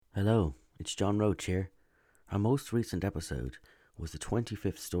Hello, it's John Roach here. Our most recent episode was the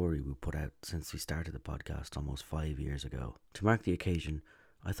 25th story we put out since we started the podcast almost 5 years ago. To mark the occasion,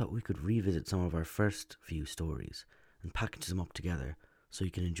 I thought we could revisit some of our first few stories and package them up together so you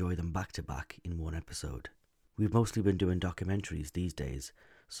can enjoy them back to back in one episode. We've mostly been doing documentaries these days,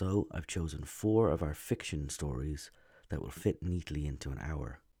 so I've chosen 4 of our fiction stories that will fit neatly into an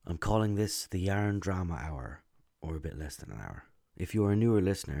hour. I'm calling this the Yarn Drama Hour, or a bit less than an hour. If you are a newer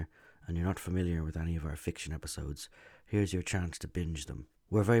listener and you're not familiar with any of our fiction episodes, here's your chance to binge them.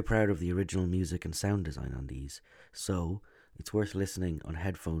 We're very proud of the original music and sound design on these, so it's worth listening on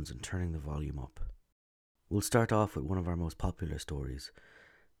headphones and turning the volume up. We'll start off with one of our most popular stories.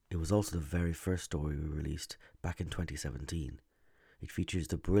 It was also the very first story we released back in 2017. It features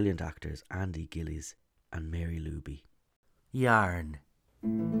the brilliant actors Andy Gillies and Mary Luby. Yarn.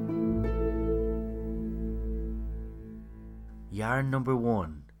 Yarn number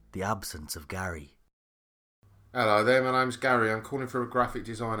 1, The Absence of Gary. Hello there, my name's Gary. I'm calling from a graphic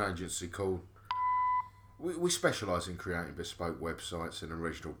design agency called... We specialise in creating bespoke websites and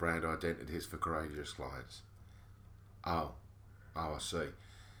original brand identities for courageous clients. Oh, I see.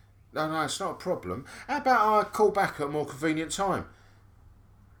 No, it's not a problem. How about I call back at a more convenient time?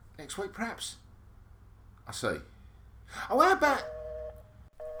 Next week, perhaps? I see. Oh, how about...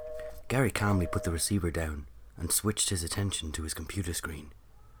 Gary calmly put the receiver down and switched his attention to his computer screen.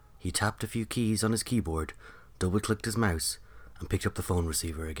 He tapped a few keys on his keyboard, double-clicked his mouse, and picked up the phone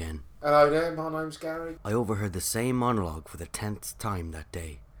receiver again. Hello there, my name's Gary. I overheard the same monologue for the 10th time that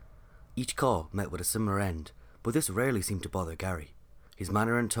day. Each call met with a similar end, but this rarely seemed to bother Gary. His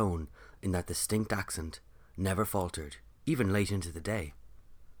manner and tone, in that distinct accent, never faltered, even late into the day.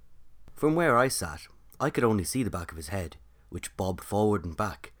 From where I sat, I could only see the back of his head, which bobbed forward and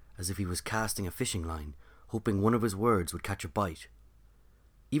back as if he was casting a fishing line, hoping one of his words would catch a bite.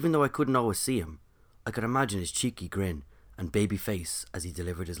 Even though I couldn't always see him, I could imagine his cheeky grin and baby face as he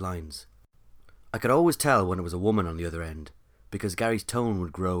delivered his lines. I could always tell when it was a woman on the other end, because Gary's tone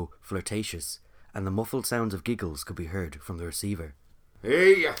would grow flirtatious, and the muffled sounds of giggles could be heard from the receiver.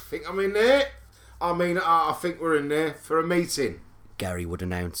 Hey, I think I'm in there. I think we're in there for a meeting, Gary would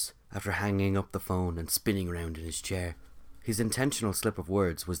announce, after hanging up the phone and spinning around in his chair. His intentional slip of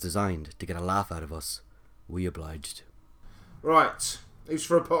words was designed to get a laugh out of us. We obliged. Right, who's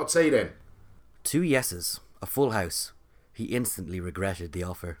for a pot of tea then? 2 yeses, a full house. He instantly regretted the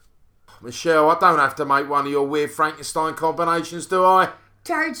offer. Michelle, I don't have to make one of your weird Frankenstein combinations, do I?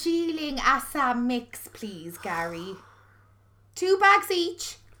 Darjeeling Assam mix, please, Gary. 2 bags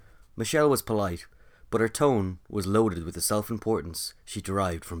each. Michelle was polite, but her tone was loaded with the self-importance she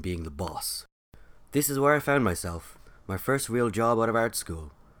derived from being the boss. This is where I found myself, my first real job out of art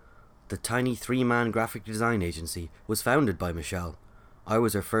school. The tiny 3-man graphic design agency was founded by Michelle. I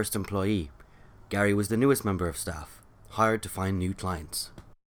was her first employee. Gary was the newest member of staff, hired to find new clients.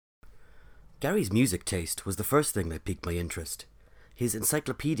 Gary's music taste was the first thing that piqued my interest. His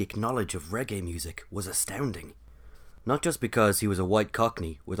encyclopedic knowledge of reggae music was astounding. Not just because he was a white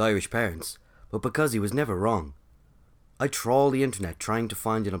cockney with Irish parents, but because he was never wrong. I trawled the internet trying to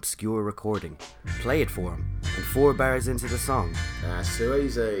find an obscure recording, play it for him, and 4 bars into the song... That's too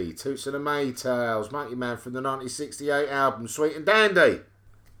easy. Toots and the Maytals, Monkey Man from the 1968 album Sweet and Dandy.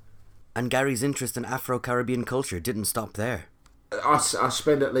 And Gary's interest in Afro-Caribbean culture didn't stop there. I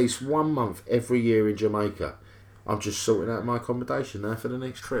spend at least 1 month every year in Jamaica. I'm just sorting out my accommodation now for the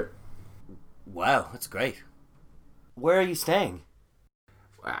next trip. Wow, that's great. Where are you staying?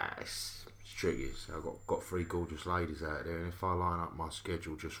 It's tricky. I've got 3 gorgeous ladies out there, and if I line up my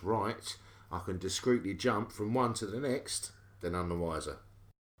schedule just right, I can discreetly jump from one to the next, then I'm the wiser.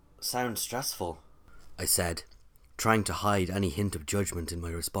 Sounds stressful, I said, trying to hide any hint of judgment in my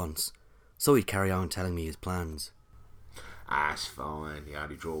response, so he'd carry on telling me his plans. That's fine. The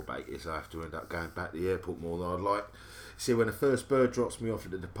only drawback is I have to end up going back to the airport more than I'd like. See, when the first bird drops me off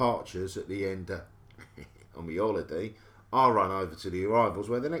at the departures at the end on my holiday, I'll run over to the arrivals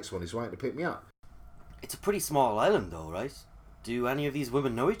where the next one is waiting to pick me up. It's a pretty small island though, right? Do any of these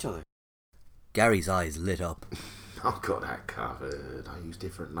women know each other? Gary's eyes lit up. I've got that covered. I use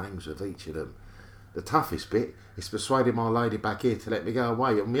different names with each of them. The toughest bit is persuading my lady back here to let me go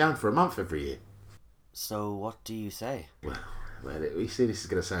away on my own for a month every year. So what do you say? Well, you see, this is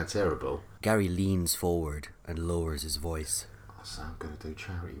going to sound terrible. Gary leans forward and lowers his voice. I say I'm going to do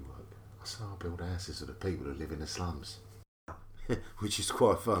charity work. I say I'll build houses for the people who live in the slums. Which is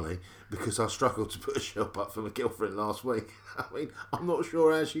quite funny, because I struggled to put a shop up for my girlfriend last week. I mean, I'm not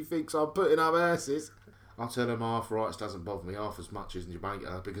sure how she thinks I'm putting up houses. I tell her my arthritis doesn't bother me half as much as in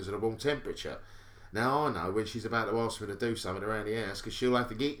Jamaica because of the warm temperature. Now I know when she's about to ask me to do something around the house because she'll have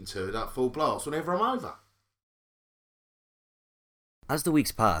the heating turned up full blast whenever I'm over. As the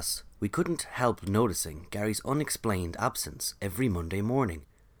weeks pass, we couldn't help noticing Gary's unexplained absence every Monday morning.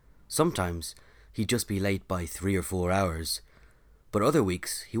 Sometimes he'd just be late by 3 or 4 hours, but other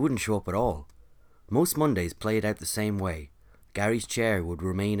weeks he wouldn't show up at all. Most Mondays played out the same way. Gary's chair would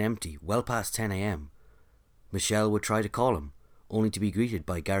remain empty well past 10 a.m. Michelle would try to call him, only to be greeted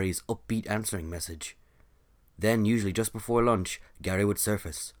by Gary's upbeat answering message. Then, usually just before lunch, Gary would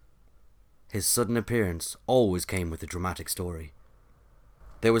surface. His sudden appearance always came with a dramatic story.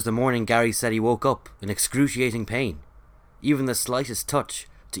 There was the morning Gary said he woke up in excruciating pain. Even the slightest touch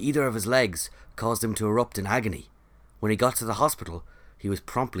to either of his legs caused him to erupt in agony. When he got to the hospital, he was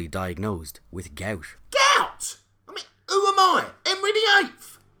promptly diagnosed with gout. Gout? I mean, who am I? Henry VIII?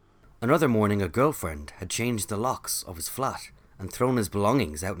 Another morning, a girlfriend had changed the locks of his flat and thrown his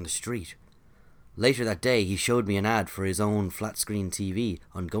belongings out in the street. Later that day, he showed me an ad for his own flat-screen TV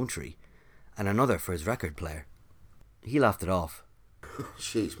on Gumtree and another for his record player. He laughed it off.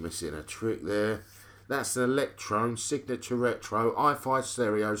 She's missing a trick there. That's an Electron Signature Retro hi-fi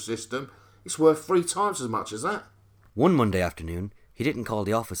stereo system. It's worth 3 times as much as that. One Monday afternoon, he didn't call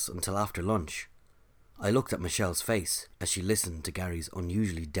the office until after lunch. I looked at Michelle's face as she listened to Gary's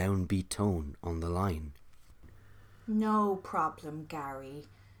unusually downbeat tone on the line. No problem, Gary.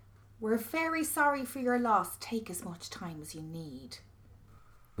 We're very sorry for your loss. Take as much time as you need.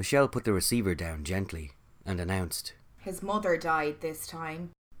 Michelle put the receiver down gently and announced, His mother died this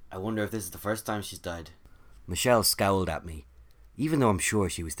time. I wonder if this is the first time she's died. Michelle scowled at me, even though I'm sure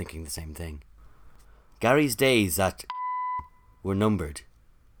she was thinking the same thing. Gary's days at were numbered.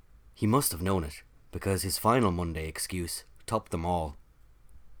 He must have known it, because his final Monday excuse topped them all.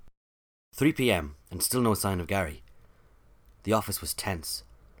 3 p.m, and still no sign of Gary. The office was tense.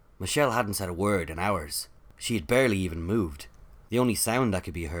 Michelle hadn't said a word in hours. She had barely even moved. The only sound that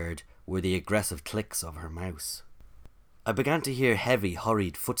could be heard were the aggressive clicks of her mouse. I began to hear heavy,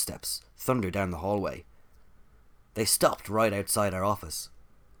 hurried footsteps thunder down the hallway. They stopped right outside our office.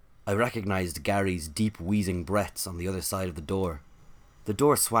 I recognised Gary's deep wheezing breaths on the other side of the door. The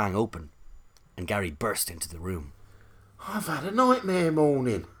door swang open, and Gary burst into the room. I've had a nightmare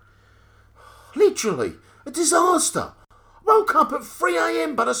morning. Literally, a disaster. Woke up at 3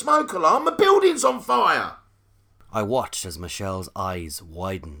 a.m. by the smoke alarm. The building's on fire. I watched as Michelle's eyes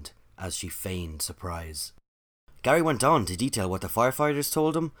widened as she feigned surprise. Gary went on to detail what the firefighters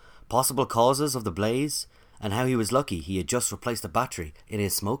told him, possible causes of the blaze, and how he was lucky he had just replaced a battery in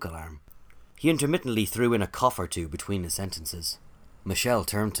his smoke alarm. He intermittently threw in a cough or two between his sentences. Michelle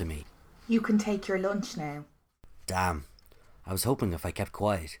turned to me. You can take your lunch now. Damn. I was hoping if I kept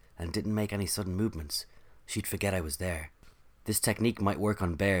quiet and didn't make any sudden movements, she'd forget I was there. This technique might work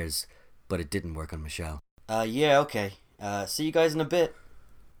on bears, but it didn't work on Michelle. Yeah, okay. See you guys in a bit.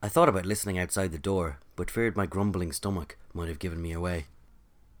 I thought about listening outside the door, but feared my grumbling stomach might have given me away.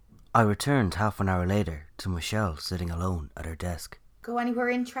 I returned half an hour later to Michelle sitting alone at her desk. Go anywhere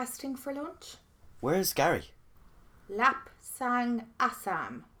interesting for lunch? Where's Gary? Lap Sang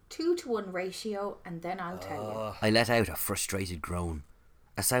Assam. 2-to-1 ratio, and then I'll tell you. I let out a frustrated groan,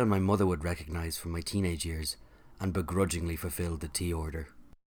 a sound my mother would recognise from my teenage years, and begrudgingly fulfilled the tea order.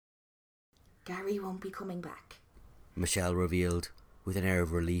 Gary won't be coming back, Michelle revealed, with an air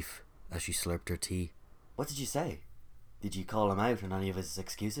of relief as she slurped her tea. What did you say? Did you call him out on any of his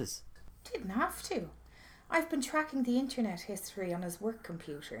excuses? Didn't have to. I've been tracking the internet history on his work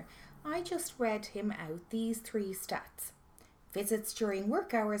computer. I just read him out these 3 stats. Visits during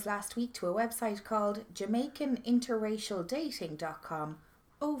work hours last week to a website called JamaicanInterracialDating.com,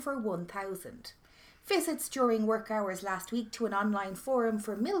 over 1,000. Visits during work hours last week to an online forum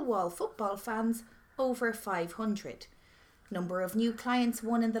for Millwall football fans, over 500. Number of new clients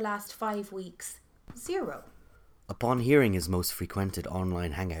won in the last 5 weeks, 0. Upon hearing his most frequented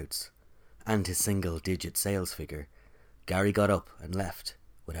online hangouts, and his single-digit sales figure, Gary got up and left,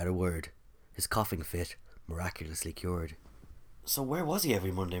 without a word, his coughing fit miraculously cured. So where was he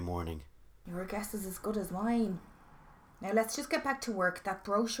every Monday morning? Your guess is as good as mine. Now let's just get back to work. That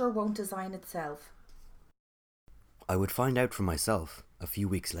brochure won't design itself. I would find out for myself a few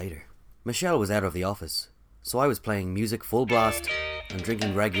weeks later. Michelle was out of the office, so I was playing music full blast and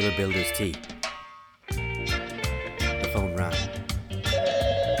drinking regular builder's tea. The phone rang.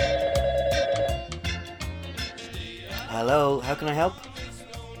 Hello, how can I help?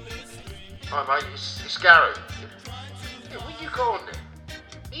 Hi mate, it's Gary. Yeah, what are you calling there?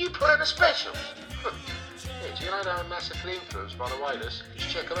 Are you playing a special? Yeah, do you know they're massively influenced by the waiters? Just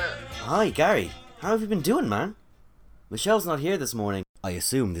check them out. Hi, Gary. How have you been doing, man? Michelle's not here this morning. I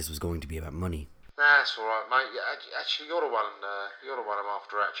assumed this was going to be about money. Nah, that's all right, mate. Yeah, actually, you're the one. You're the one I'm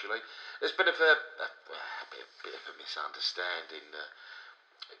after. Actually, there's been bit of a misunderstanding.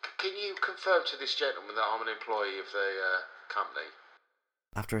 Can you confirm to this gentleman that I'm an employee of the company?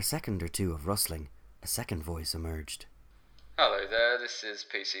 After a second or two of rustling, a second voice emerged. Hello there, this is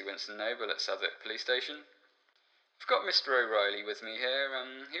PC Winston Noble at Southwark Police Station. I've got Mr. O'Reilly with me here.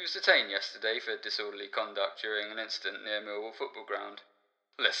 He was detained yesterday for disorderly conduct during an incident near Millwall Football Ground.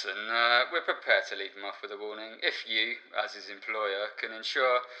 Listen, we're prepared to leave him off with a warning if you, as his employer, can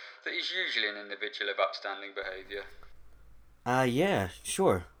ensure that he's usually an individual of upstanding behaviour. Yeah,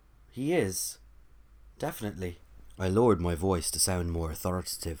 sure. He is. Definitely. I lowered my voice to sound more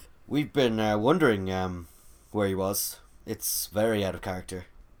authoritative. We've been wondering where he was. It's very out of character.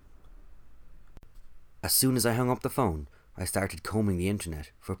 As soon as I hung up the phone, I started combing the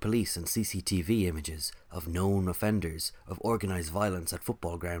internet for police and CCTV images of known offenders of organised violence at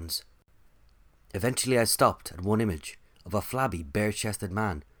football grounds. Eventually I stopped at one image of a flabby, bare-chested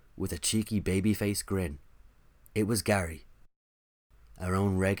man with a cheeky baby-faced grin. It was Gary, our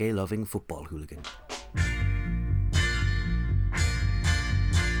own reggae-loving football hooligan.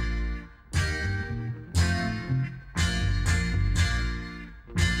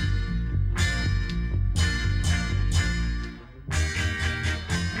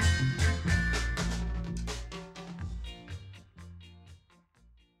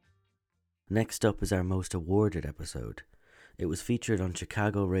 Next up is our most awarded episode. It was featured on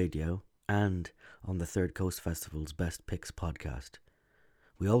Chicago radio and on the Third Coast Festival's Best Picks podcast.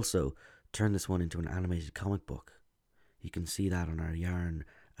 We also turned this one into an animated comic book. You can see that on our Yarn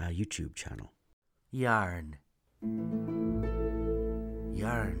YouTube channel. Yarn.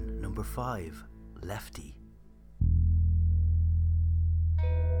 Yarn number 5, Lefty.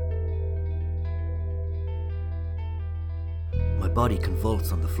 My body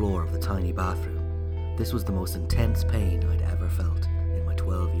convulsed on the floor of the tiny bathroom. This was the most intense pain I'd ever felt in my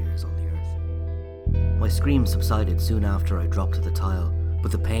 12 years on the earth. My screams subsided soon after I dropped to the tile,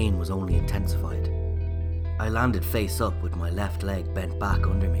 but the pain was only intensified. I landed face up with my left leg bent back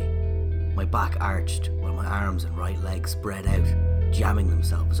under me. My back arched while my arms and right leg spread out, jamming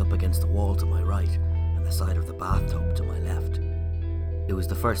themselves up against the wall to my right and the side of the bathtub to my left. It was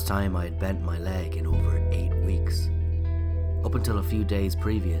the first time I had bent my leg in over 8 weeks. Up until a few days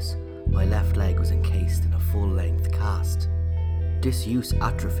previous, my left leg was encased in a full-length cast. Disuse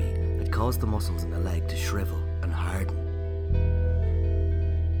atrophy had caused the muscles in the leg to shrivel and harden.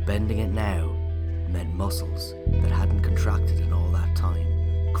 Bending it now meant muscles that hadn't contracted in all that time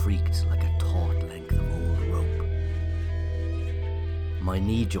creaked like a taut length of old rope. My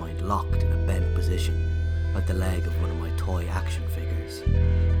knee joint locked in a bent position, like the leg of one of my toy action figures.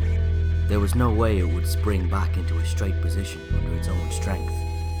 There was no way it would spring back into a straight position under its own strength.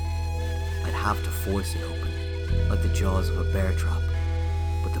 I'd have to force it open, like the jaws of a bear trap,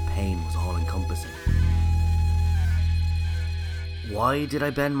 but the pain was all-encompassing. Why did I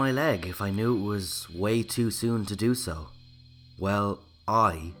bend my leg if I knew it was way too soon to do so? Well,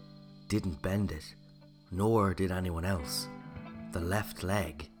 I didn't bend it, nor did anyone else. The left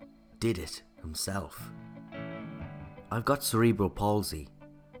leg did it himself. I've got cerebral palsy.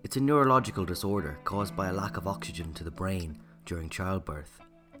 It's a neurological disorder caused by a lack of oxygen to the brain during childbirth.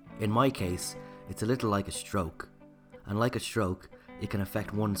 In my case, it's a little like a stroke, and like a stroke, it can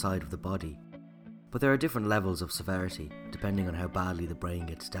affect one side of the body. But there are different levels of severity depending on how badly the brain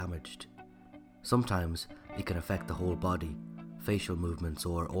gets damaged. Sometimes it can affect the whole body, facial movements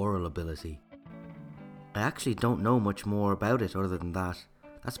or oral ability. I actually don't know much more about it other than that.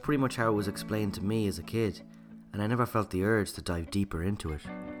 That's pretty much how it was explained to me as a kid, and I never felt the urge to dive deeper into it.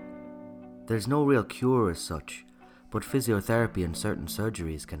 There's no real cure as such, but physiotherapy and certain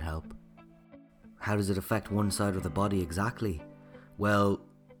surgeries can help. How does it affect one side of the body exactly? Well,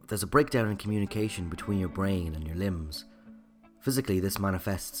 there's a breakdown in communication between your brain and your limbs. Physically, this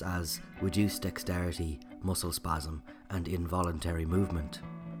manifests as reduced dexterity, muscle spasm, and involuntary movement.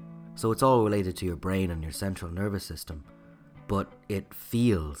 So it's all related to your brain and your central nervous system, but it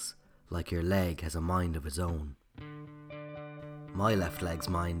feels like your leg has a mind of its own. My left leg's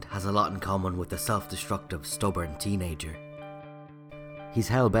mind has a lot in common with the self-destructive, stubborn teenager. He's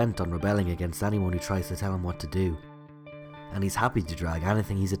hell-bent on rebelling against anyone who tries to tell him what to do, and he's happy to drag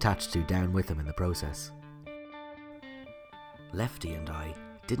anything he's attached to down with him in the process. Lefty and I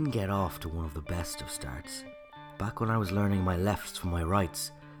didn't get off to one of the best of starts. Back when I was learning my lefts from my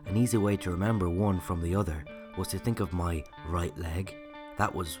rights, an easy way to remember one from the other was to think of my right leg,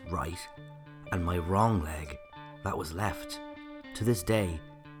 that was right, and my wrong leg, that was left. To this day,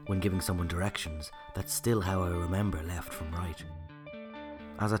 when giving someone directions, that's still how I remember left from right.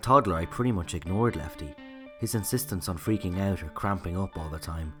 As a toddler, I pretty much ignored Lefty. His insistence on freaking out or cramping up all the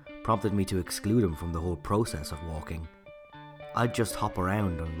time prompted me to exclude him from the whole process of walking. I'd just hop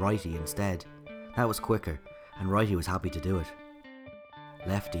around on Righty instead. That was quicker, and Righty was happy to do it.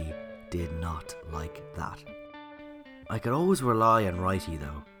 Lefty did not like that. I could always rely on Righty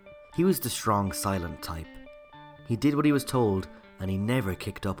though. He was the strong, silent type. He did what he was told, and he never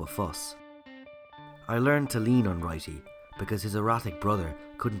kicked up a fuss. I learned to lean on Righty because his erratic brother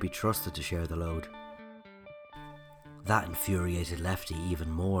couldn't be trusted to share the load. That infuriated Lefty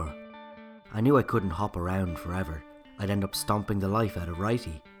even more. I knew I couldn't hop around forever. I'd end up stomping the life out of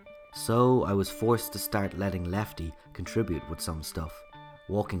Righty. So I was forced to start letting Lefty contribute with some stuff.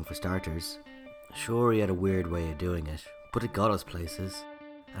 Walking for starters. Sure, he had a weird way of doing it, but it got us places.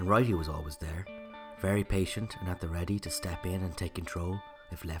 And Righty was always there, very patient and at the ready to step in and take control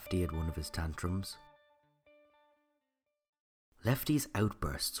if Lefty had one of his tantrums. Lefty's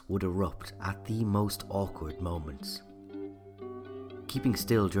outbursts would erupt at the most awkward moments. Keeping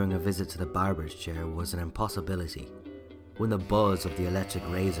still during a visit to the barber's chair was an impossibility. When the buzz of the electric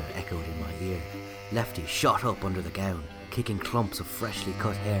razor echoed in my ear, Lefty shot up under the gown, kicking clumps of freshly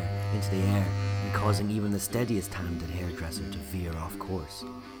cut hair into the air and causing even the steadiest handed hairdresser to veer off course.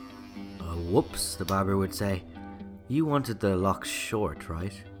 Whoops, the barber would say. You wanted the locks short,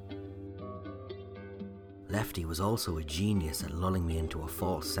 right? Lefty was also a genius at lulling me into a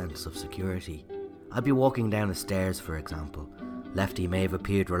false sense of security. I'd be walking down the stairs, for example. Lefty may have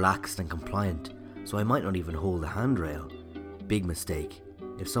appeared relaxed and compliant, so I might not even hold the handrail. Big mistake.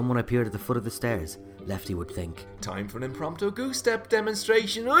 If someone appeared at the foot of the stairs, Lefty would think, time for an impromptu goose step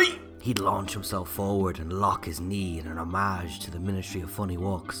demonstration, oi! He'd launch himself forward and lock his knee in an homage to the Ministry of Funny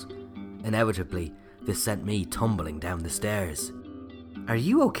Walks. Inevitably, this sent me tumbling down the stairs. Are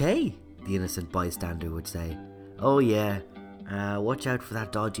you okay? The innocent bystander would say. Oh yeah, watch out for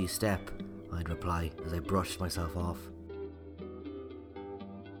that dodgy step, I'd reply as I brushed myself off.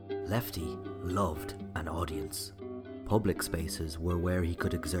 Lefty loved an audience. Public spaces were where he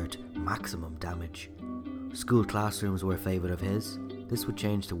could exert maximum damage. School classrooms were a favourite of his. This would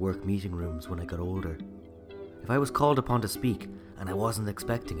change to work meeting rooms when I got older. If I was called upon to speak and I wasn't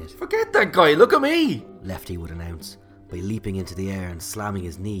expecting it, forget that guy, look at me! Lefty would announce by leaping into the air and slamming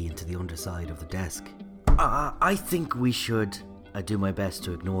his knee into the underside of the desk. I think we should... I do my best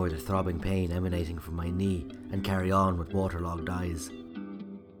to ignore the throbbing pain emanating from my knee and carry on with waterlogged eyes.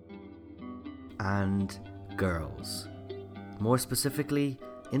 And girls. More specifically,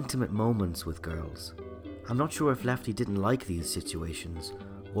 intimate moments with girls. I'm not sure if Lefty didn't like these situations,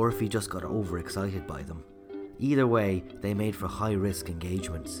 or if he just got overexcited by them. Either way, they made for high-risk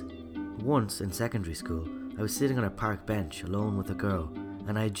engagements. Once, in secondary school, I was sitting on a park bench alone with a girl,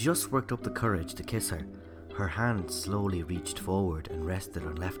 and I had just worked up the courage to kiss her. Her hand slowly reached forward and rested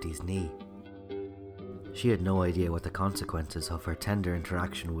on Lefty's knee. She had no idea what the consequences of her tender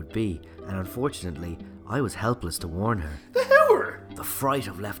interaction would be, and unfortunately, I was helpless to warn her. The hour! The fright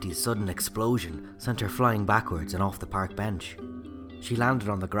of Lefty's sudden explosion sent her flying backwards and off the park bench. She landed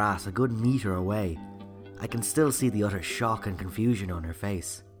on the grass a good metre away. I can still see the utter shock and confusion on her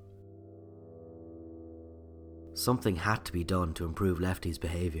face. Something had to be done to improve Lefty's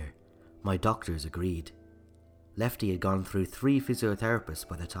behaviour. My doctors agreed. Lefty had gone through 3 physiotherapists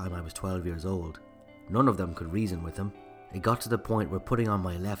by the time I was 12 years old. None of them could reason with him. It got to the point where putting on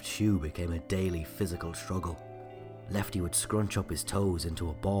my left shoe became a daily physical struggle. Lefty would scrunch up his toes into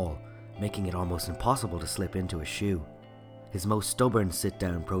a ball, making it almost impossible to slip into a shoe. His most stubborn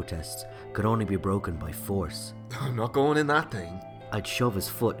sit-down protests could only be broken by force. I'm not going in that thing. I'd shove his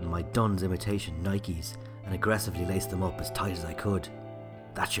foot in my Dunn's imitation Nikes and aggressively lace them up as tight as I could.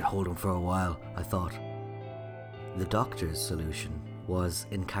 That should hold him for a while, I thought. The doctor's solution was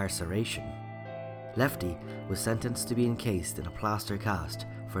incarceration. Lefty was sentenced to be encased in a plaster cast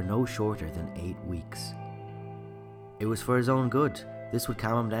for no shorter than 8 weeks. It was for his own good. This would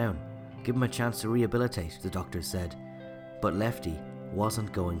calm him down, give him a chance to rehabilitate, the doctors said. But Lefty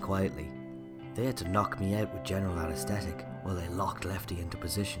wasn't going quietly. They had to knock me out with general anaesthetic while they locked Lefty into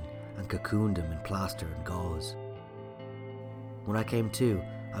position and cocooned him in plaster and gauze. When I came to,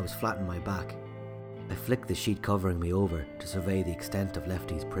 I was flat on my back. I flicked the sheet covering me over to survey the extent of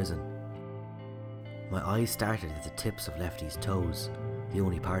Lefty's prison. My eyes started at the tips of Lefty's toes, the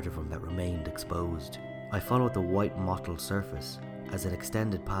only part of him that remained exposed. I followed the white mottled surface as it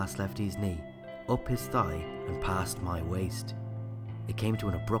extended past Lefty's knee, up his thigh and past my waist. It came to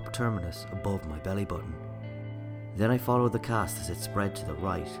an abrupt terminus above my belly button. Then I followed the cast as it spread to the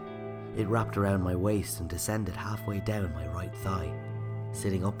right. It wrapped around my waist and descended halfway down my right thigh.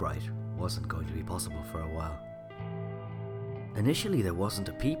 Sitting upright wasn't going to be possible for a while. Initially there wasn't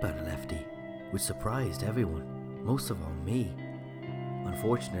a peep out of Lefty, which surprised everyone, most of all me.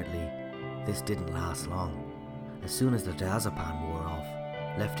 Unfortunately, this didn't last long. As soon as the diazepam wore off,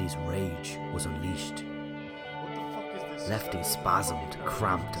 Lefty's rage was unleashed. Lefty spasmed,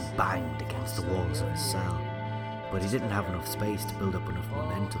 cramped and banged against the walls of his cell, but he didn't have enough space to build up enough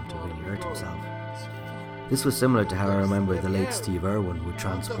momentum to really hurt himself. This was similar to how I remember the late Steve Irwin would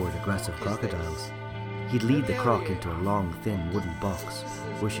transport aggressive crocodiles. He'd lead the croc into a long, thin wooden box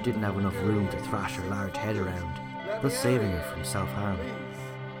where she didn't have enough room to thrash her large head around, thus saving her from self-harm.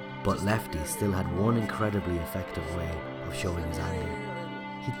 But Lefty still had one incredibly effective way of showing his anger.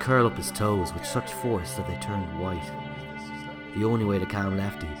 He'd curl up his toes with such force that they turned white. The only way to calm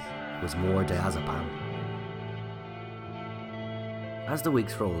Lefty was more diazepam. As the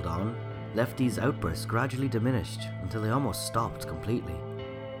weeks rolled on, Lefty's outbursts gradually diminished until they almost stopped completely.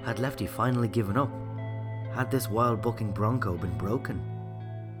 Had Lefty finally given up? Had this wild bucking bronco been broken?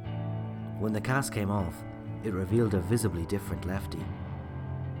 When the cast came off, it revealed a visibly different Lefty.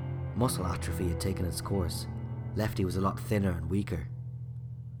 Muscle atrophy had taken its course. Lefty was a lot thinner and weaker.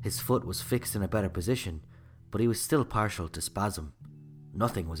 His foot was fixed in a better position, but he was still partial to spasm.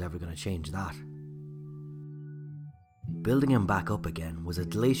 Nothing was ever going to change that. Building him back up again was a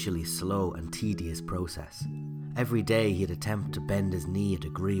glacially slow and tedious process. Every day he'd attempt to bend his knee a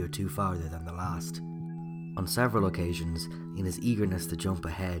degree or two farther than the last. On several occasions, in his eagerness to jump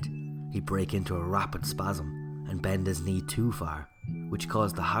ahead, he'd break into a rapid spasm and bend his knee too far, which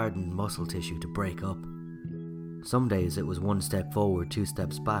caused the hardened muscle tissue to break up. Some days it was one step forward, 2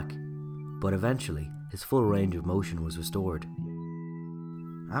 steps back, but eventually his full range of motion was restored.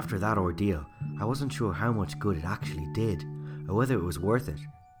 After that ordeal, I wasn't sure how much good it actually did, or whether it was worth it,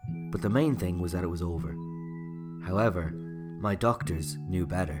 but the main thing was that it was over. However, my doctors knew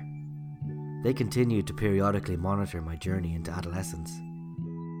better. They continued to periodically monitor my journey into adolescence.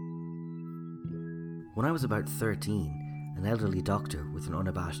 When I was about 13, an elderly doctor with an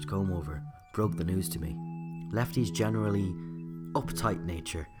unabashed comb-over broke the news to me. Lefty's generally uptight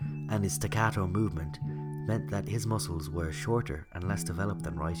nature and his staccato movement meant that his muscles were shorter and less developed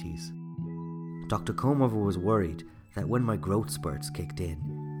than Righty's. Dr. Combover was worried that when my growth spurts kicked in,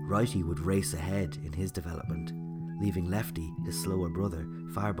 Righty would race ahead in his development, leaving Lefty, his slower brother,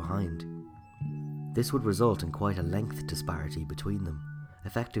 far behind. This would result in quite a length disparity between them,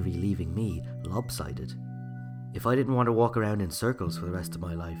 effectively leaving me lopsided. If I didn't want to walk around in circles for the rest of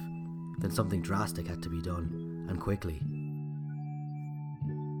my life, then something drastic had to be done, and quickly.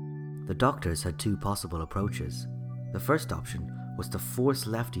 The doctors had 2 possible approaches. The first option was to force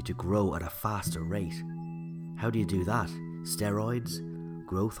Lefty to grow at a faster rate. How do you do that? Steroids?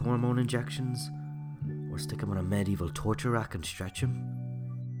 Growth hormone injections? Or stick him on a medieval torture rack and stretch him?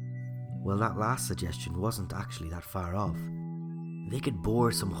 Well, that last suggestion wasn't actually that far off. They could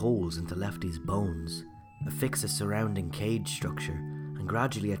bore some holes into Lefty's bones, affix a surrounding cage structure, and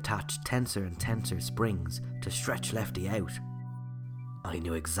gradually attach tenser and tenser springs to stretch Lefty out. I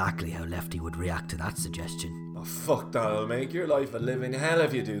knew exactly how Lefty would react to that suggestion. Oh, fuck that, it'll make your life a living hell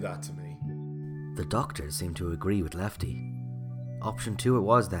if you do that to me. The doctors seemed to agree with Lefty. Option 2 it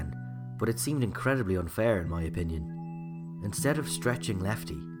was then, but it seemed incredibly unfair in my opinion. Instead of stretching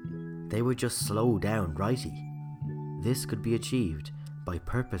Lefty, they would just slow down Righty. This could be achieved by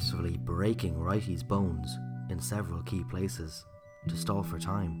purposefully breaking Righty's bones in several key places to stall for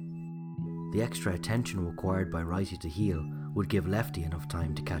time. The extra attention required by Righty to heal would give Lefty enough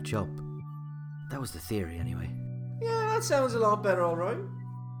time to catch up. That was the theory anyway. Yeah, that sounds a lot better, alright.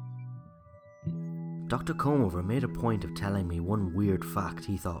 Dr. Combover made a point of telling me one weird fact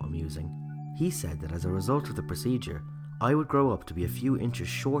he thought amusing. He said that as a result of the procedure, I would grow up to be a few inches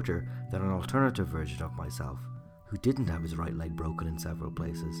shorter than an alternative version of myself, who didn't have his right leg broken in several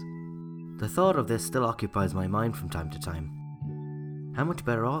places. The thought of this still occupies my mind from time to time. How much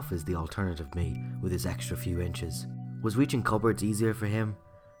better off is the alternative me with his extra few inches? Was reaching cupboards easier for him?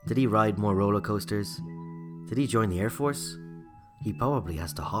 Did he ride more roller coasters? Did he join the Air Force? He probably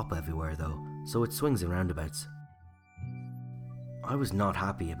has to hop everywhere though, so it swings and roundabouts. I was not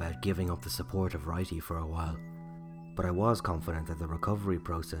happy about giving up the support of Righty for a while, but I was confident that the recovery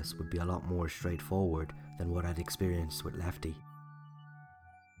process would be a lot more straightforward than what I'd experienced with Lefty.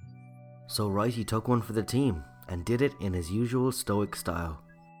 So Righty took one for the team and did it in his usual stoic style.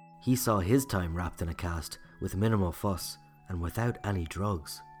 He saw his time wrapped in a cast with minimal fuss and without any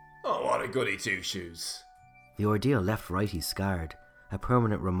drugs. Oh, what a goody two-shoes. The ordeal left Righty scarred, a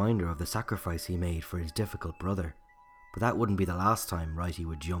permanent reminder of the sacrifice he made for his difficult brother. But that wouldn't be the last time Righty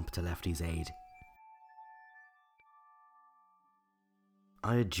would jump to Lefty's aid.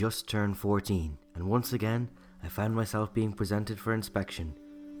 I had just turned 14, and once again, I found myself being presented for inspection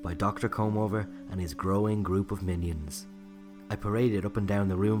by Dr. Comeover and his growing group of minions. I paraded up and down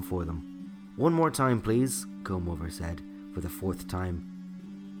the room for them. "One more time, please," Comeover said, for the 4th time.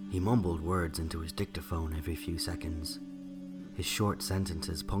 He mumbled words into his dictaphone every few seconds, his short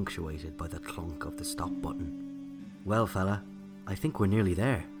sentences punctuated by the clunk of the stop button. "Well, fella, I think we're nearly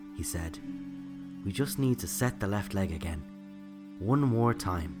there," he said. "We just need to set the left leg again. One more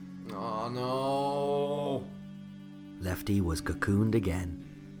time." Oh no! Lefty was cocooned again,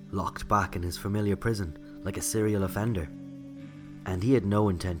 locked back in his familiar prison like a serial offender. And he had no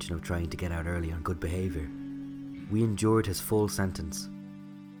intention of trying to get out early on good behaviour. We endured his full sentence.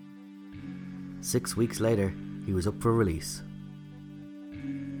 6 weeks later, he was up for release.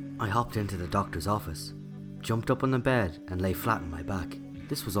 I hopped into the doctor's office, jumped up on the bed and lay flat on my back.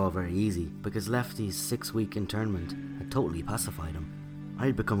 This was all very easy because Lefty's 6-week internment had totally pacified him. I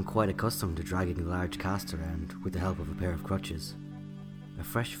had become quite accustomed to dragging the large cast around with the help of a pair of crutches. A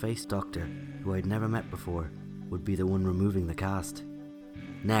fresh-faced doctor, who I had never met before, would be the one removing the cast.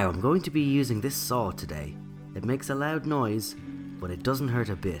 "Now I'm going to be using this saw today. It makes a loud noise, but it doesn't hurt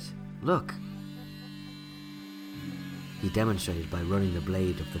a bit. Look." He demonstrated by running the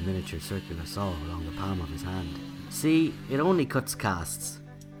blade of the miniature circular saw along the palm of his hand. "See, it only cuts casts."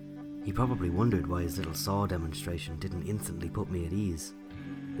 He probably wondered why his little saw demonstration didn't instantly put me at ease.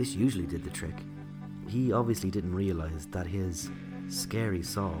 This usually did the trick. He obviously didn't realise that his scary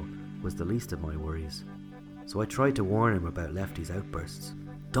saw was the least of my worries. So I tried to warn him about Lefty's outbursts.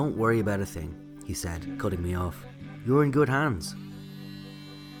 "Don't worry about a thing," he said, cutting me off. "You're in good hands."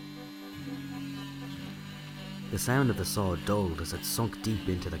 The sound of the saw dulled as it sunk deep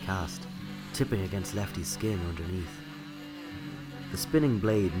into the cast, tipping against Lefty's skin underneath. The spinning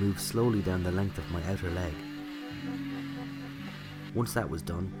blade moved slowly down the length of my outer leg. Once that was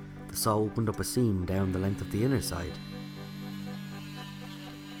done, the saw opened up a seam down the length of the inner side.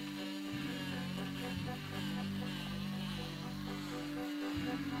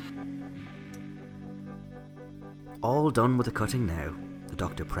 "All done with the cutting now," the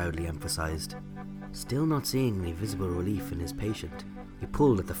doctor proudly emphasised. Still not seeing any visible relief in his patient, he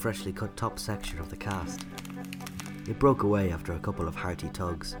pulled at the freshly cut top section of the cast. It broke away after a couple of hearty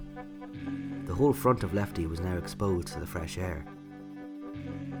tugs. The whole front of Lefty was now exposed to the fresh air.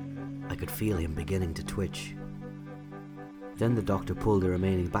 I could feel him beginning to twitch. Then the doctor pulled the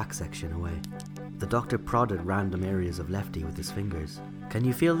remaining back section away. The doctor prodded random areas of Lefty with his fingers. "Can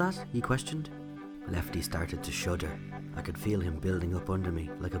you feel that?" he questioned. Lefty started to shudder. I could feel him building up under me,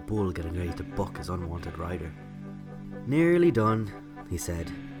 like a bull getting ready to buck his unwanted rider. "Nearly done," he said.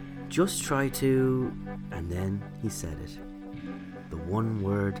 "Just try to..." And then he said it. The one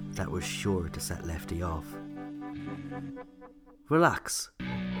word that was sure to set Lefty off. "Relax."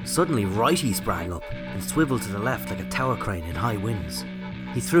 Suddenly Righty sprang up and swiveled to the left like a tower crane in high winds.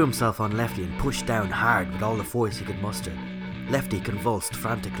 He threw himself on Lefty and pushed down hard with all the force he could muster. Lefty convulsed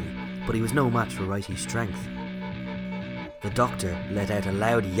frantically, but he was no match for Righty's strength. The doctor let out a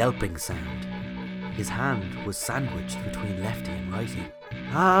loud yelping sound. His hand was sandwiched between Lefty and Righty.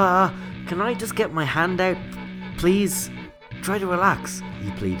 "Ah, can I just get my hand out, please? Try to relax,"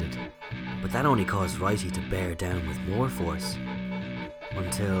 he pleaded. But that only caused Righty to bear down with more force.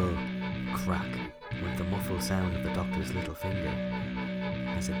 Until, crack, went the muffled sound of the doctor's little finger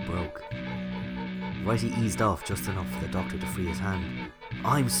as it broke. Righty eased off just enough for the doctor to free his hand.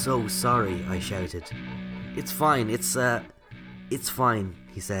 "I'm so sorry," I shouted. It's fine, it's fine,"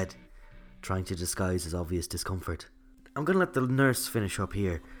 he said, trying to disguise his obvious discomfort. "I'm gonna let the nurse finish up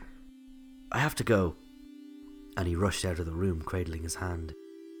here. I have to go." And he rushed out of the room, cradling his hand.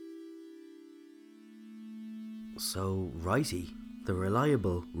 So Righty, the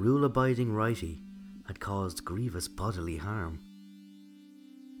reliable, rule-abiding Righty, had caused grievous bodily harm.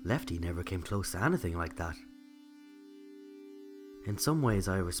 Lefty never came close to anything like that. In some ways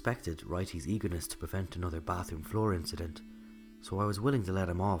I respected Righty's eagerness to prevent another bathroom floor incident, so I was willing to let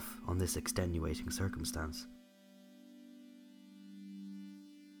him off on this extenuating circumstance.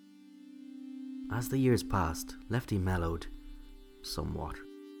 As the years passed, Lefty mellowed, somewhat.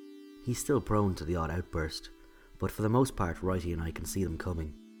 He's still prone to the odd outburst, but for the most part Righty and I can see them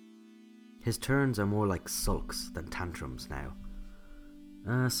coming. His turns are more like sulks than tantrums now.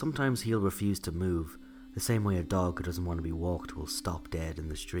 Sometimes he'll refuse to move, the same way a dog who doesn't want to be walked will stop dead in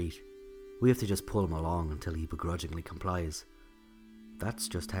the street. We have to just pull him along until he begrudgingly complies. That's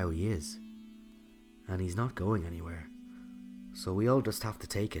just how he is. And he's not going anywhere. So we all just have to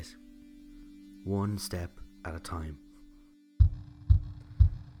take it. One step at a time.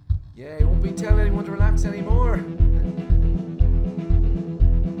 Yeah, you won't be telling anyone to relax anymore.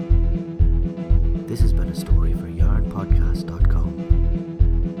 This has been a story for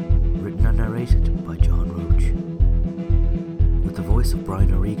yarnpodcast.com. Written and narrated by John Roach. With the voice of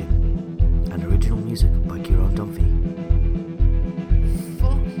Brian O'Regan and original music by Kieran Dunphy.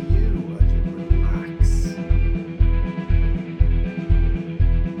 Fuck you and you relax.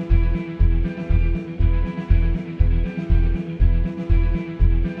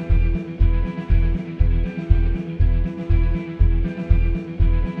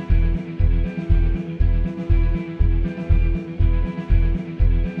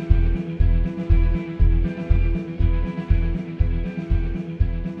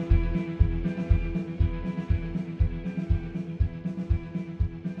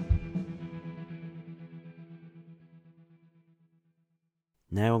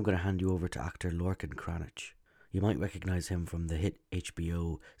 Now I'm going to hand you over to actor Lorcan Cranich. You might recognise him from the hit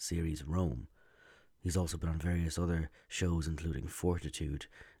HBO series Rome. He's also been on various other shows including Fortitude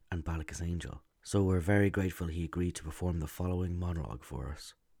and Ballicus Angel. So we're very grateful he agreed to perform the following monologue for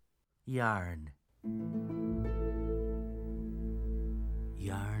us. Yarn.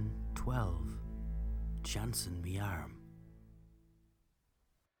 Yarn 12. Chanson me arm.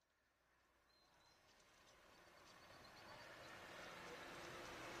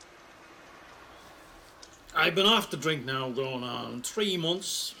 I've been off the drink now going on 3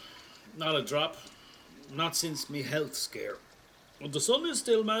 months. Not a drop. Not since me health scare. But the sun is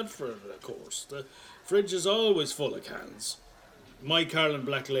still mad for it, of course. The fridge is always full of cans. My Carlin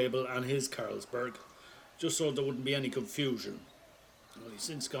Black Label and his Carlsberg. Just so there wouldn't be any confusion. Well, he's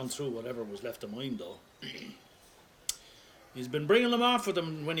since gone through whatever was left of mine, though. He's been bringing them off with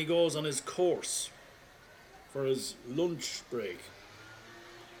him when he goes on his course. For his lunch break.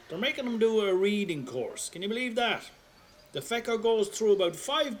 They're making him do a reading course. Can you believe that? The fecker goes through about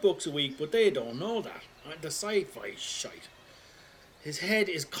 5 books a week, but they don't know that. The sci-fi shite. His head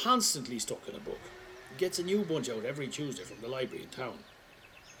is constantly stuck in a book. He gets a new bunch out every Tuesday from the library in town.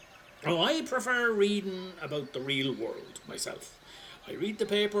 Now, I prefer reading about the real world myself. I read the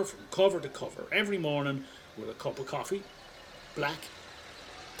paper from cover to cover every morning with a cup of coffee, black.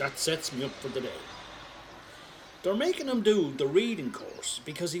 That sets me up for the day. They're making him do the reading course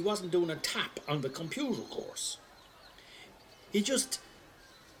because he wasn't doing a tap on the computer course. He just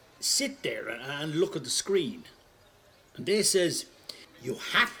sit there and look at the screen. And they says, you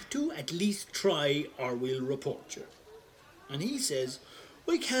have to at least try or we'll report you. And he says,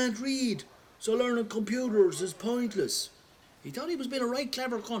 I can't read, so learning computers is pointless. He thought he was being a right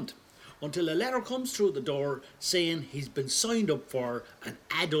clever cunt until a letter comes through the door saying he's been signed up for an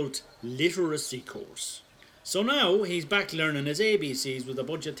adult literacy course. So now he's back learning his ABCs with a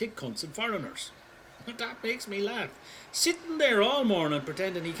bunch of thick cunts and foreigners. That makes me laugh. Sitting there all morning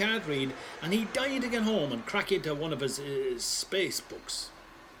pretending he can't read, and he dying to get home and crack into one of his space books.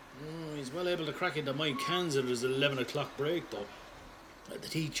 He's well able to crack into my cans at his 11 o'clock break, though. The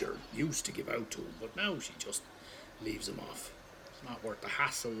teacher used to give out to him, but now she just leaves him off. It's not worth the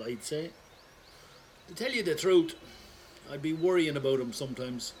hassle, I'd say. To tell you the truth, I'd be worrying about him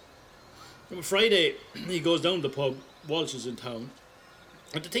sometimes. On Friday, he goes down to the pub, Walsh is in town,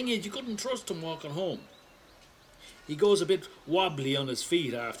 and the thing is, you couldn't trust him walking home. He goes a bit wobbly on his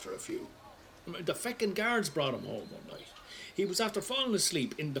feet after a few. The feckin' guards brought him home one night. He was after falling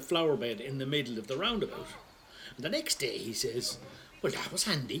asleep in the flower bed in the middle of the roundabout. And the next day he says, well, that was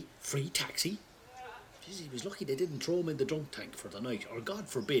handy, free taxi. Jeez, he was lucky they didn't throw him in the drunk tank for the night, or God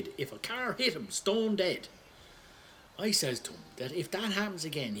forbid, if a car hit him, stone dead. I says to him that if that happens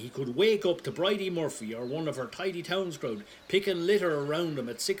again, he could wake up to Bridie Murphy or one of her Tidy Towns crowd picking litter around him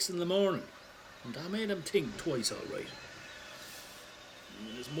at 6 a.m. And that made him think twice, all right. And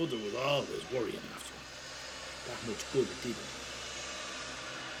his mother was always worrying after him. That much good it did him.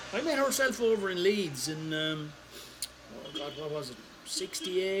 I met herself over in Leeds in, what was it,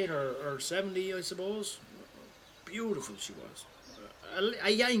 68 or 70, I suppose. Beautiful she was.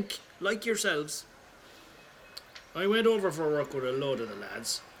 A Yank, like yourselves. I went over for work with a load of the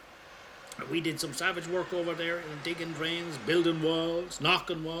lads. We did some savage work over there, digging drains, building walls,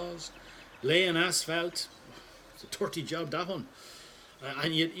 knocking walls, laying asphalt. It's a dirty job, that one.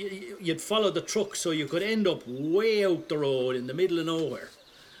 And you'd follow the truck so you could end up way out the road in the middle of nowhere.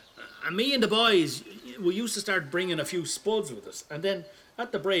 And me and the boys, we used to start bringing a few spuds with us. And then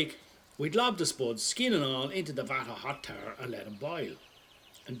at the break, we'd lob the spuds, skin and all, into the vat of hot tar and let them boil.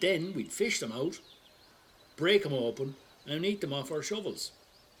 And then we'd fish them out, break them open, and eat them off our shovels.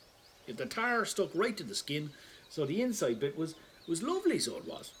 The tar stuck right to the skin, so the inside bit was lovely, so it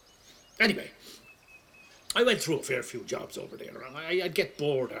was. Anyway, I went through a fair few jobs over there, and I'd get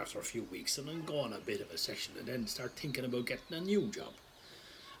bored after a few weeks, and I'd go on a bit of a session, and then start thinking about getting a new job.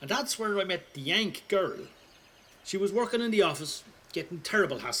 And that's where I met the Yank girl. She was working in the office, getting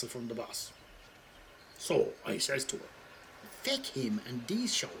terrible hassle from the boss. So I says to her, feck him and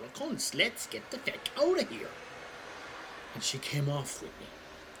these shower cunts, let's get the feck out of here. And she came off with me.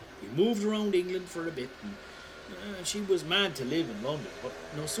 We moved around England for a bit, and she was mad to live in London, but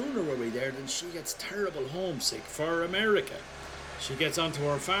no sooner were we there than she gets terrible homesick for America. She gets onto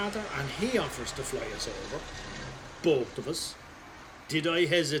her father and he offers to fly us over. Both of us. Did I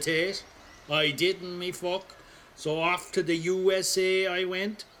hesitate? I didn't, me fuck. So off to the USA I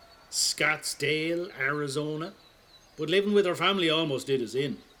went. Scottsdale, Arizona. But living with her family almost did us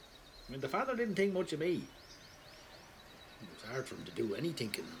in. I mean, the father didn't think much of me. It was hard for him to do any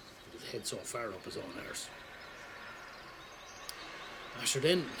thinking with his head so far up his own arse. After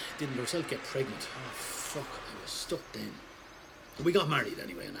then, didn't herself get pregnant. Oh, fuck, I was stuck then. We got married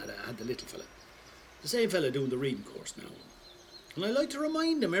anyway and had the little fella. The same fella doing the reading course now. And I like to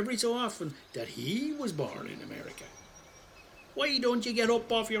remind him every so often that he was born in America. Why don't you get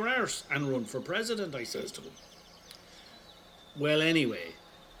up off your arse and run for president, I says to him. Well, anyway,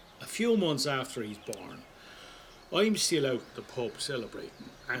 a few months after he's born, I'm still out at the pub celebrating,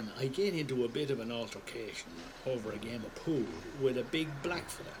 and I get into a bit of an altercation over a game of pool with a big black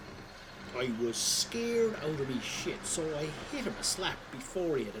fella. I was scared out of me shit, so I hit him a slap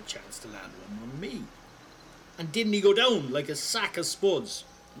before he had a chance to land one on me. And didn't he go down like a sack of spuds?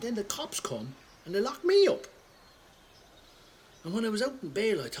 And then the cops come and they locked me up. And when I was out in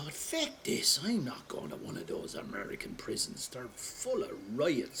bail, I thought, feck this, I'm not going to one of those American prisons. They're full of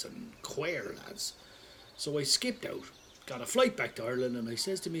riots and queer lads. So I skipped out, got a flight back to Ireland, and I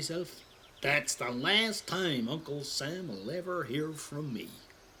says to myself, that's the last time Uncle Sam will ever hear from me.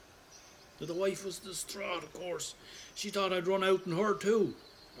 But the wife was distraught, of course. She thought I'd run out on her too.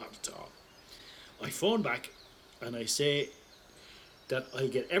 Not at all. I phone back and I say that I'll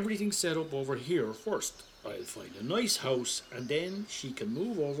get everything set up over here first. I'll find a nice house and then she can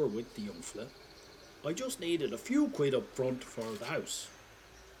move over with the young fella. I just needed a few quid up front for the house.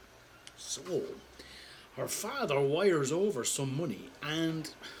 So, her father wires over some money and,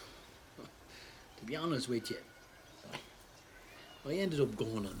 to be honest with you, I ended up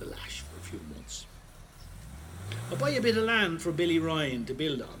going on the lash for a few months. I buy a bit of land for Billy Ryan to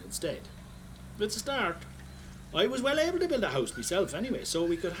build on instead. It's a start. I was well able to build a house myself anyway, so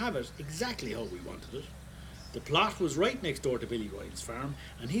we could have it exactly how we wanted it. The plot was right next door to Billy Ryan's farm,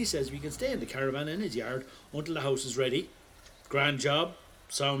 and he says we can stay in the caravan in his yard until the house is ready. Grand job,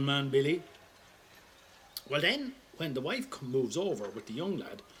 sound man Billy. Well then, when the wife moves over with the young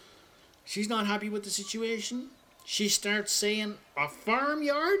lad, she's not happy with the situation. She starts saying, a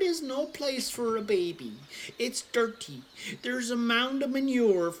farmyard is no place for a baby. It's dirty. There's a mound of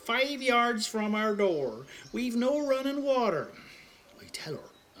manure 5 yards from our door. We've no running water. I tell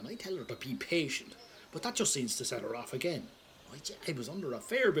her to be patient, but that just seems to set her off again. I was under a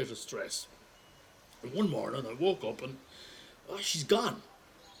fair bit of stress. And one morning I woke up and, she's gone.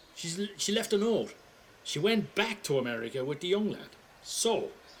 She left a note. She went back to America with the young lad. So,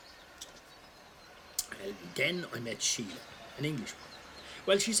 then I met Sheila, an Englishwoman.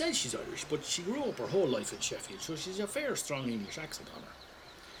 Well, she says she's Irish, but she grew up her whole life in Sheffield, so she's a fair, strong English accent on her.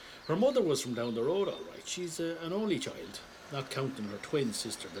 Her mother was from down the road, all right. She's an only child, not counting her twin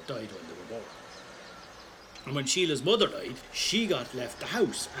sister that died when they were born. And when Sheila's mother died, she got left the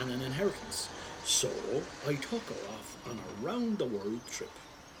house and an inheritance. So I took her off on a round-the-world trip.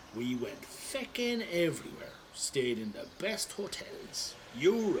 We went fecking everywhere, stayed in the best hotels,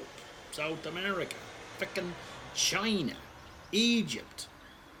 Europe, South America, feckin' China, Egypt,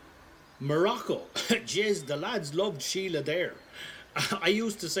 Morocco. Jeez, the lads loved Sheila there. I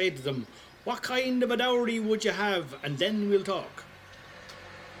used to say to them, what kind of a dowry would you have, and then we'll talk.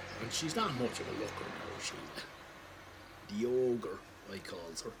 And she's not much of a looker now, Sheila. The ogre, I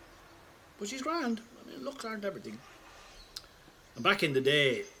calls her. But she's grand. I mean, looks aren't everything. And back in the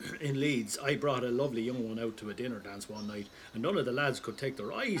day, in Leeds, I brought a lovely young one out to a dinner dance one night, and none of the lads could take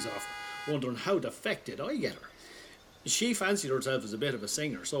their eyes off her, wondering how the feck did I get her. She fancied herself as a bit of a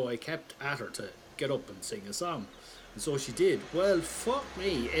singer, so I kept at her to get up and sing a song. And so she did. Well, fuck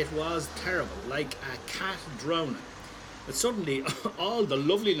me, it was terrible, like a cat drowning. But suddenly, all the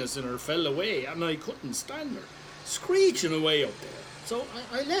loveliness in her fell away, and I couldn't stand her, screeching away up there. So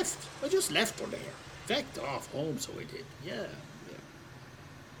I left. I just left her there. Fecked off home, so I did. Yeah.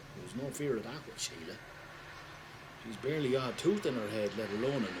 There was no fear of that with Sheila. She's barely got a tooth in her head, let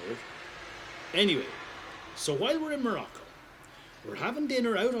alone a note. Anyway, so while we're in Morocco, we're having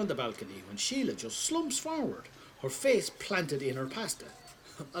dinner out on the balcony when Sheila just slumps forward, her face planted in her pasta.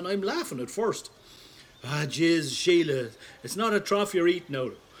 And I'm laughing at first. Ah, jizz, Sheila, it's not a trough you're eating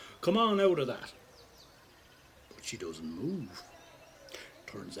out of. Come on out of that. But she doesn't move.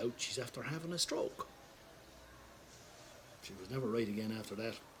 Turns out she's after having a stroke. She was never right again after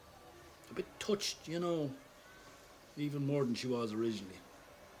that. A bit touched, even more than she was originally.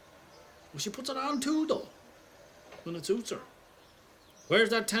 Well, she puts it on too, though, when it suits her. Where's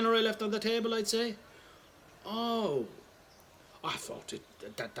that tenner I left on the table, I'd say? Oh, I thought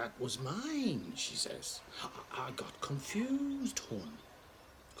that was mine, she says. I got confused, hon.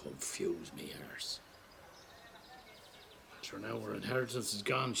 Confused me arse. Sure, now her inheritance is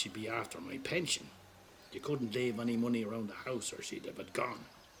gone, she'd be after my pension. You couldn't leave any money around the house or she'd have it gone.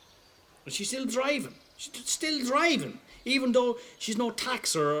 But she's still driving. She's still driving, even though she's no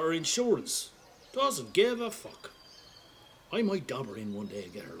tax or insurance. Doesn't give a fuck. I might dob her in one day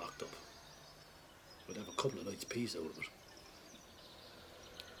and get her locked up. I'd have a couple of nights' peace out of it.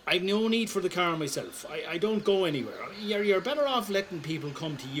 I've no need for the car myself. I don't go anywhere. You're better off letting people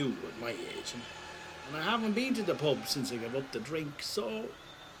come to you at my age. And I haven't been to the pub since I gave up the drink, so...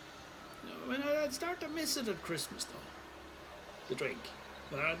 I'd start to miss it at Christmas, though. The drink.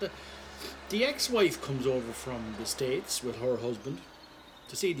 The ex-wife comes over from the States with her husband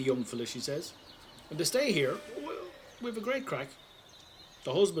to see the young fella, she says. And they stay here. Well, we have a great crack.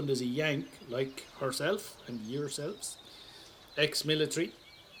 The husband is a Yank, like herself and yourselves. Ex-military.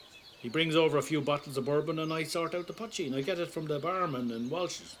 He brings over a few bottles of bourbon and I sort out the poaching. I get it from the barman in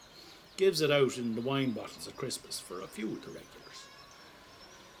Walsh's. Gives it out in the wine bottles at Christmas for a few of the regulars.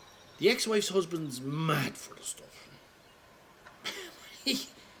 The ex-wife's husband's mad for the stuff.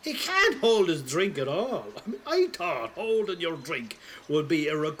 He can't hold his drink at all. I thought holding your drink would be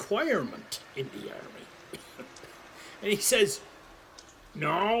a requirement in the army. And he says,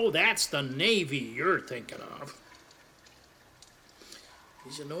 no, that's the Navy you're thinking of.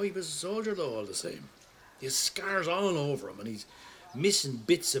 He said, no, he was a soldier though, all the same. He has scars all over him and he's missing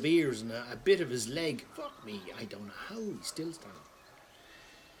bits of ears and a bit of his leg. Fuck me, I don't know how he's still standing.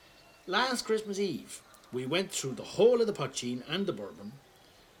 Last Christmas Eve, we went through the whole of the poaching and the bourbon.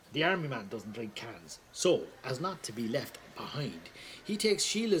 The army man doesn't drink cans, so, as not to be left behind, he takes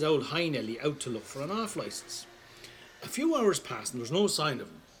Sheila's old High-Nelly out to look for an off-licence. A few hours pass and there's no sign of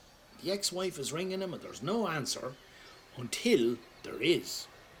him. The ex-wife is ringing him and there's no answer until there is.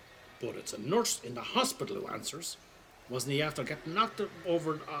 But it's a nurse in the hospital who answers. Wasn't he after getting knocked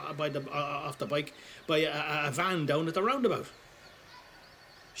over off the bike by a van down at the roundabout?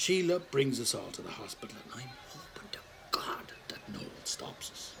 Sheila brings us all to the hospital and I'm hoping to God that no one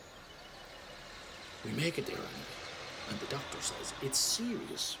stops us. We make it there anyway, and the doctor says it's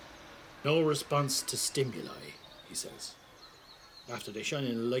serious. No response to stimuli, he says. After they shine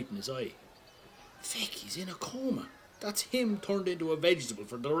a light in his eye. Feck, he's in a coma. That's him turned into a vegetable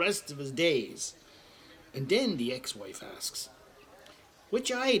for the rest of his days. And then the ex-wife asks,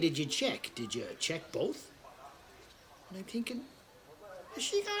 which eye did you check? Did you check both? And I'm thinking, has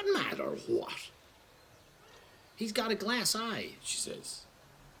she got mad or what? He's got a glass eye, she says.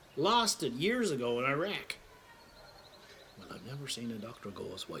 Lost it years ago in Iraq. Well, I've never seen a doctor go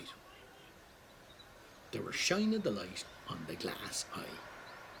as white. They were shining the light on the glass eye.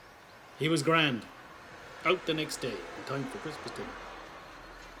 He was grand. Out the next day, in time for Christmas dinner.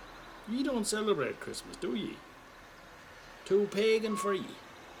 Ye don't celebrate Christmas, do ye? Too pagan for ye.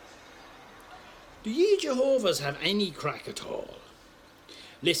 Do ye Jehovah's have any crack at all?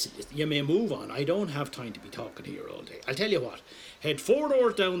 Listen, you may move on. I don't have time to be talking here all day. I'll tell you what. Head 4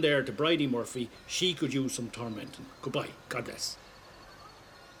 doors down there to Bridie Murphy. She could use some tormenting. Goodbye. God bless.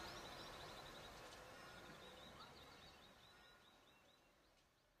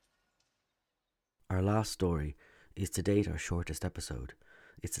 Our last story is to date our shortest episode.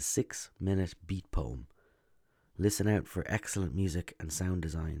 It's a 6-minute beat poem. Listen out for excellent music and sound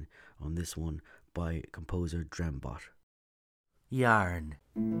design on this one by composer Drembot. Yarn.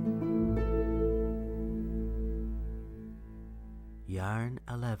 Yarn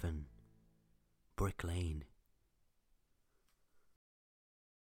 11. Brick Lane.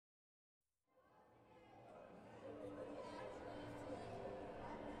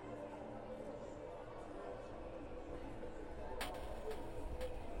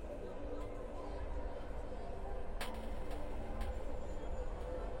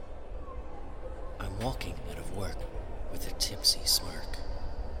 I'm walking out of work with a tipsy smirk.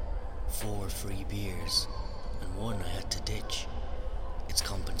 4 free beers, and 1 I had to ditch. It's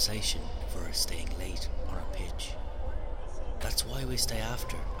compensation for staying late on a pitch. That's why we stay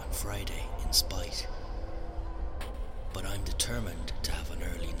after on Friday in spite. But I'm determined to have an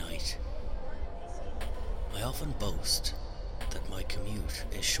early night. I often boast that my commute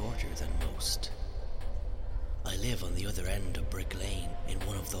is shorter than most. I live on the other end of Brick Lane in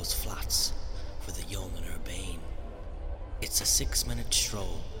one of those flats for the young and urbane. It's a 6-minute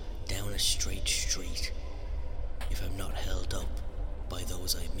stroll down a straight street if I'm not held up by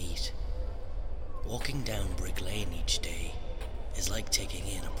those I meet. Walking down Brick Lane each day is like taking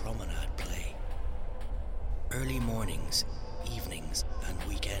in a promenade play. Early mornings, evenings and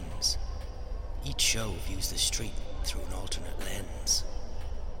weekends, each show views the street through an alternate lens.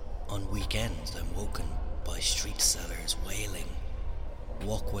 On weekends I'm woken by street sellers wailing.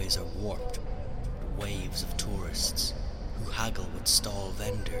 Walkways are warped with waves of tourists who haggle with stall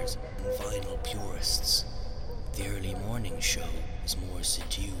vendors and vinyl purists. The early morning show is more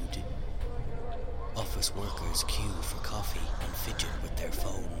subdued. Office workers queue for coffee and fidget with their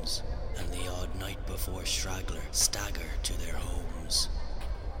phones, and the odd night before straggler stagger to their homes.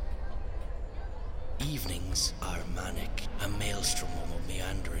 Evenings are manic, a maelstrom of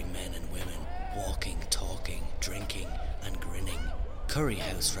meandering men and women, walking, talking, drinking and grinning. Curry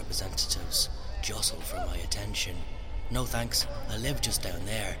house representatives jostle for my attention. No thanks, I live just down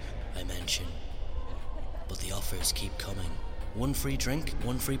there, I mention. But the offers keep coming. 1 free drink,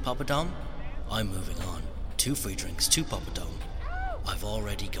 1 free Papadom? I'm moving on. 2 free drinks, 2 Papadom. I've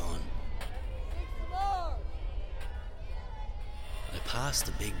already gone. I pass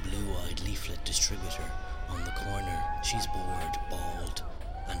the big blue-eyed leaflet distributor on the corner. She's bored, bald,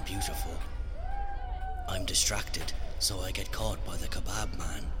 and beautiful. I'm distracted, so I get caught by the kebab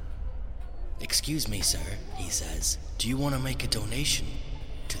man. "Excuse me, sir," he says. "Do you want to make a donation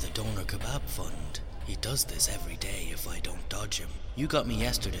to the Donor Kebab Fund?" He does this every day if I don't dodge him. "You got me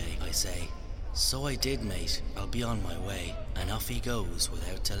yesterday," I say. "So I did, mate. I'll be on my way." And off he goes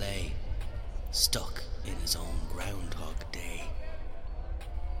without delay, stuck in his own Groundhog Day.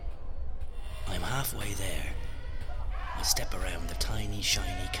 I'm halfway there. I step around the tiny,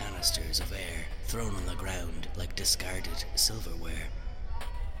 shiny canisters of air thrown on the ground like discarded silverware.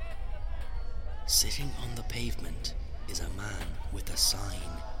 Sitting on the pavement is a man with a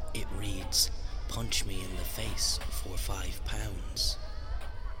sign. It reads, "Punch me in the face for £5.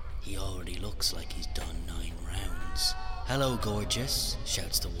 He already looks like he's done 9 rounds. "Hello, gorgeous,"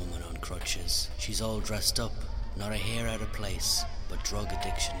 shouts the woman on crutches. She's all dressed up, not a hair out of place, but drug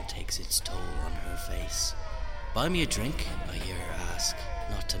addiction takes its toll on her face. "Buy me a drink?" I hear her ask.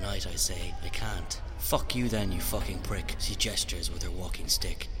 "Not tonight," I say. "I can't." "Fuck you then, you fucking prick." She gestures with her walking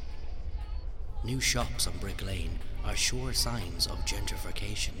stick. New shops on Brick Lane are sure signs of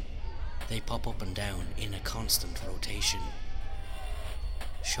gentrification. They pop up and down in a constant rotation.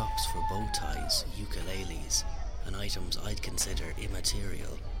 Shops for bow ties, ukuleles, and items I'd consider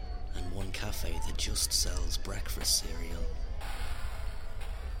immaterial, and one cafe that just sells breakfast cereal.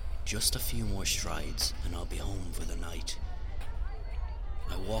 Just a few more strides and I'll be home for the night.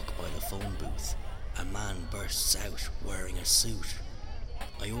 I walk by the phone booth. A man bursts out wearing a suit.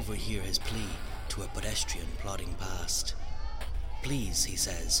 I overhear his plea to a pedestrian plodding past. "Please," he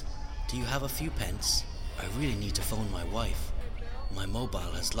says, "do you have a few pence? I really need to phone my wife. My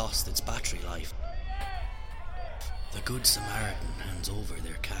mobile has lost its battery life." The Good Samaritan hands over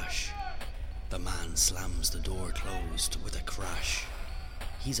their cash. The man slams the door closed with a crash.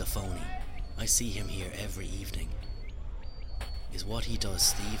 He's a phony. I see him here every evening. Is what he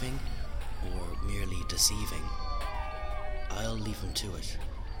does thieving or merely deceiving? I'll leave him to it.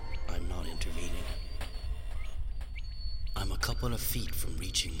 I'm not intervening. I'm a couple of feet from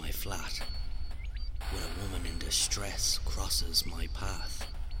reaching my flat when a woman in distress crosses my path.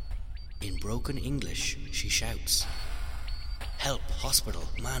 In broken English, she shouts, "Help, hospital,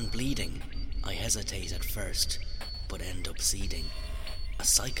 man bleeding." I hesitate at first, but end up ceding. A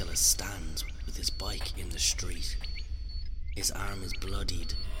cyclist stands with his bike in the street. His arm is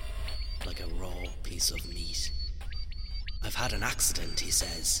bloodied like a raw piece of meat. "I've had an accident," he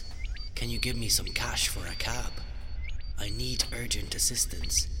says. "Can you give me some cash for a cab? I need urgent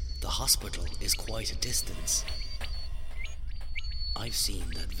assistance. The hospital is quite a distance." I've seen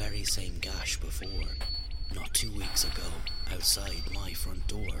that very same gash before, not 2 weeks ago, outside my front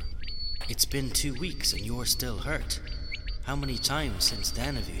door. "It's been 2 weeks and you're still hurt. How many times since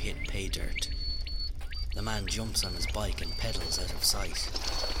then have you hit pay dirt?" The man jumps on his bike and pedals out of sight.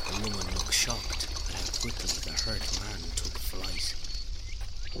 The woman looks shocked at how quickly the hurt man took flight.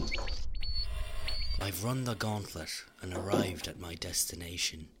 I've run the gauntlet and arrived at my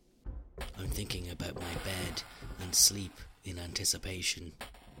destination. I'm thinking about my bed and sleep in anticipation.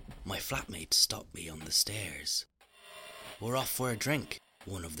 My flatmates stop me on the stairs. "We're off for a drink,"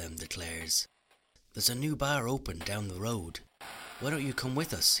 one of them declares. "There's a new bar open down the road. Why don't you come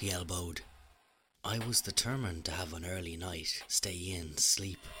with us?" he elbowed. I was determined to have an early night, stay in,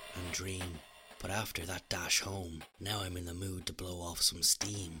 sleep and dream. But after that dash home, now I'm in the mood to blow off some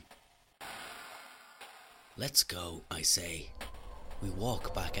steam. Let's go, I say. We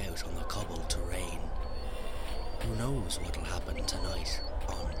walk back out on the cobbled terrain. Who knows what'll happen tonight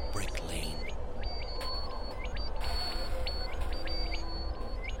on Brick Lane?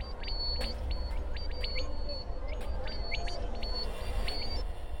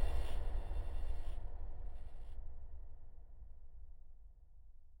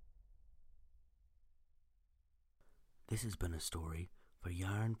 This has been a story for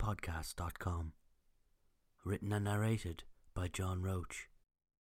yarnpodcast.com. Written and narrated by John Roach.